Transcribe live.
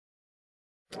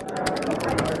What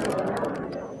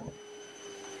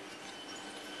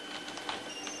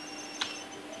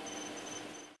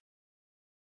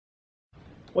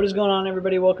is going on,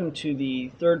 everybody? Welcome to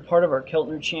the third part of our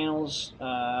Keltner Channels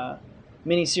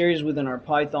mini-series within our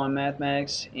Python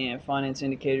Mathematics and Finance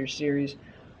Indicators series.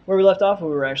 Where we left off, we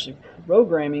were actually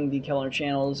programming the Keltner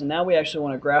Channels, and now we actually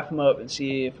want to graph them up and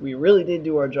see if we really did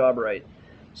do our job right.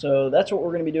 So that's what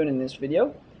we're going to be doing in this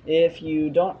video. If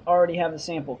you don't already have the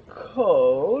sample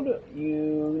code,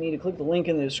 you need to click the link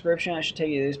in the description. It should take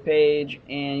you to this page,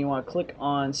 and you want to click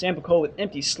on sample code with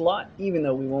empty slot, even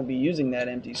though we won't be using that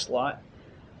empty slot.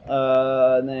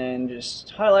 Then just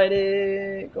highlight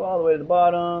it, go all the way to the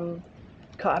bottom,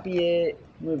 copy it,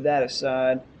 move that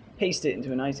aside, paste it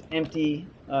into a nice empty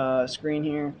screen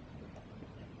here.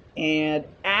 And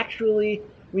actually,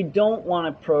 we don't want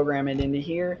to program it into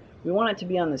here. We want it to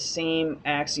be on the same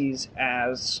axes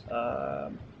as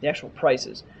the actual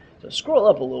prices. So scroll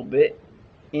up a little bit,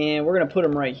 and we're going to put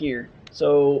them right here.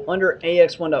 So under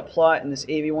ax1.plot and this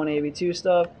av1, av2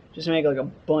 stuff, just make like a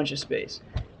bunch of space.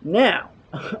 Now,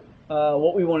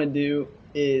 what we want to do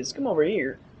is come over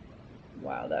here.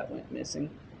 Wow, that went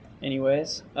missing.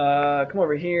 Anyways, come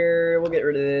over here. We'll get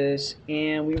rid of this,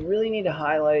 and we really need to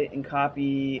highlight and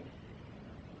copy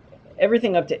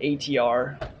everything up to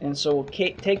ATR. And so we'll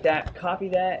take that, copy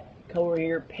that, come over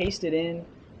here, paste it in.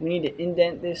 We need to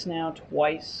indent this now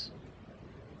twice.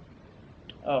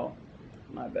 Oh,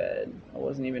 my bad. I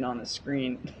wasn't even on the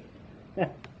screen. Good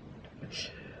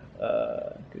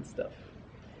stuff.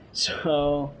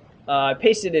 So I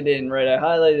pasted it in, right? I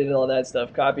highlighted all that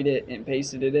stuff, copied it, and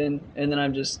pasted it in. And then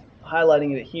I'm just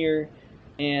highlighting it here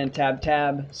and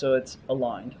tab, so it's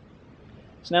aligned.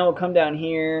 So now we'll come down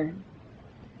here,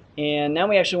 and now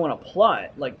we actually want to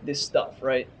plot like this stuff,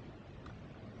 right?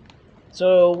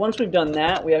 So once we've done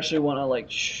that, we actually want to like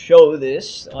show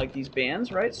this, like these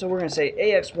bands, right? So we're going to say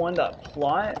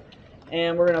ax1.plot,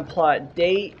 and we're going to plot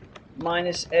date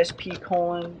minus sp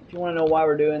colon. If you want to know why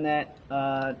we're doing that,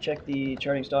 check the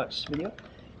charting stocks video.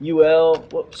 ul,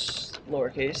 whoops,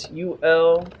 lowercase,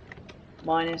 ul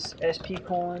minus sp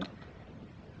colon.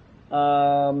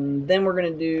 Then we're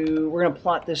gonna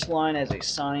plot this line as a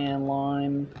cyan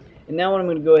line. And now what I'm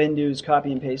gonna go ahead and do is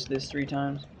copy and paste this 3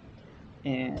 times.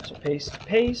 And so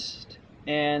paste,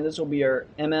 and this will be our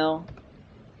ml,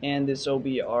 and this will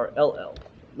be our ll,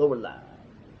 lower line.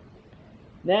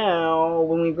 Now,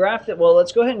 when we graph it, well,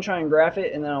 let's go ahead and try and graph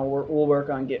it, and then we'll work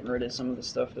on getting rid of some of the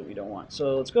stuff that we don't want.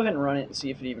 So let's go ahead and run it and see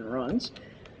if it even runs.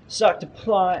 Stock to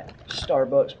plot,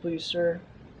 Starbucks, please, sir.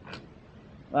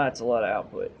 That's a lot of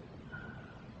output.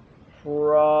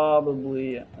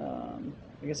 Probably, I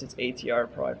guess it's ATR,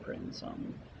 probably printing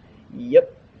something.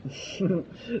 Yep.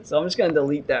 So I'm just going to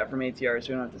delete that from ATR so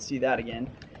we don't have to see that again.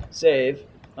 Save.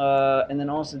 And then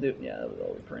also do, yeah, that was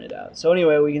all we printed out. So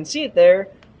anyway, we can see it there.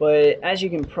 But as you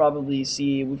can probably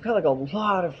see, we've got like a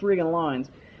lot of friggin' lines.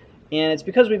 And it's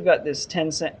because we've got this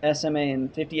 10 SMA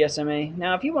and 50 SMA.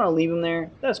 Now, if you want to leave them there,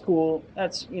 that's cool.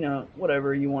 That's, you know,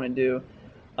 whatever you want to do.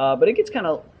 But it gets kind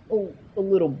of a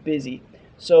little busy.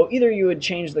 So either you would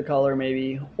change the color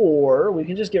maybe, or we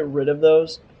can just get rid of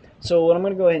those. So what I'm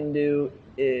going to go ahead and do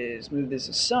is move this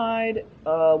aside.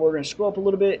 We're going to scroll up a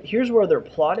little bit. Here's where they're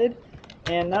plotted.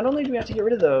 And not only do we have to get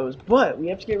rid of those, but we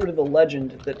have to get rid of the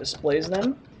legend that displays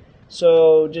them.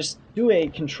 So just do a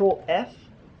Control F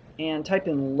and type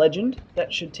in legend.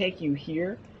 That should take you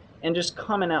here, and just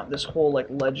comment out this whole like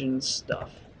legend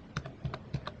stuff.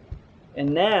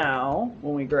 And now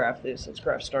when we graph this, let's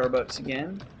graph Starbucks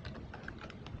again.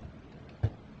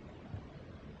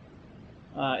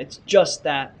 It's just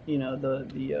that, you know,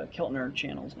 the Keltner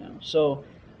channels now. So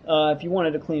if you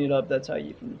wanted to clean it up, that's how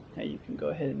you can go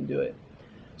ahead and do it.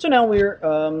 So now we're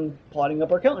plotting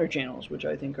up our Keltner channels, which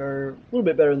I think are a little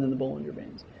bit better than the Bollinger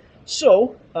Bands.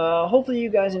 So hopefully you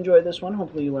guys enjoyed this one.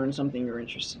 Hopefully you learned something you're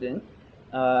interested in.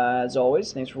 As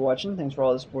always, thanks for watching. Thanks for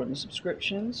all the support and the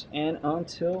subscriptions. And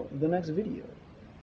until the next video.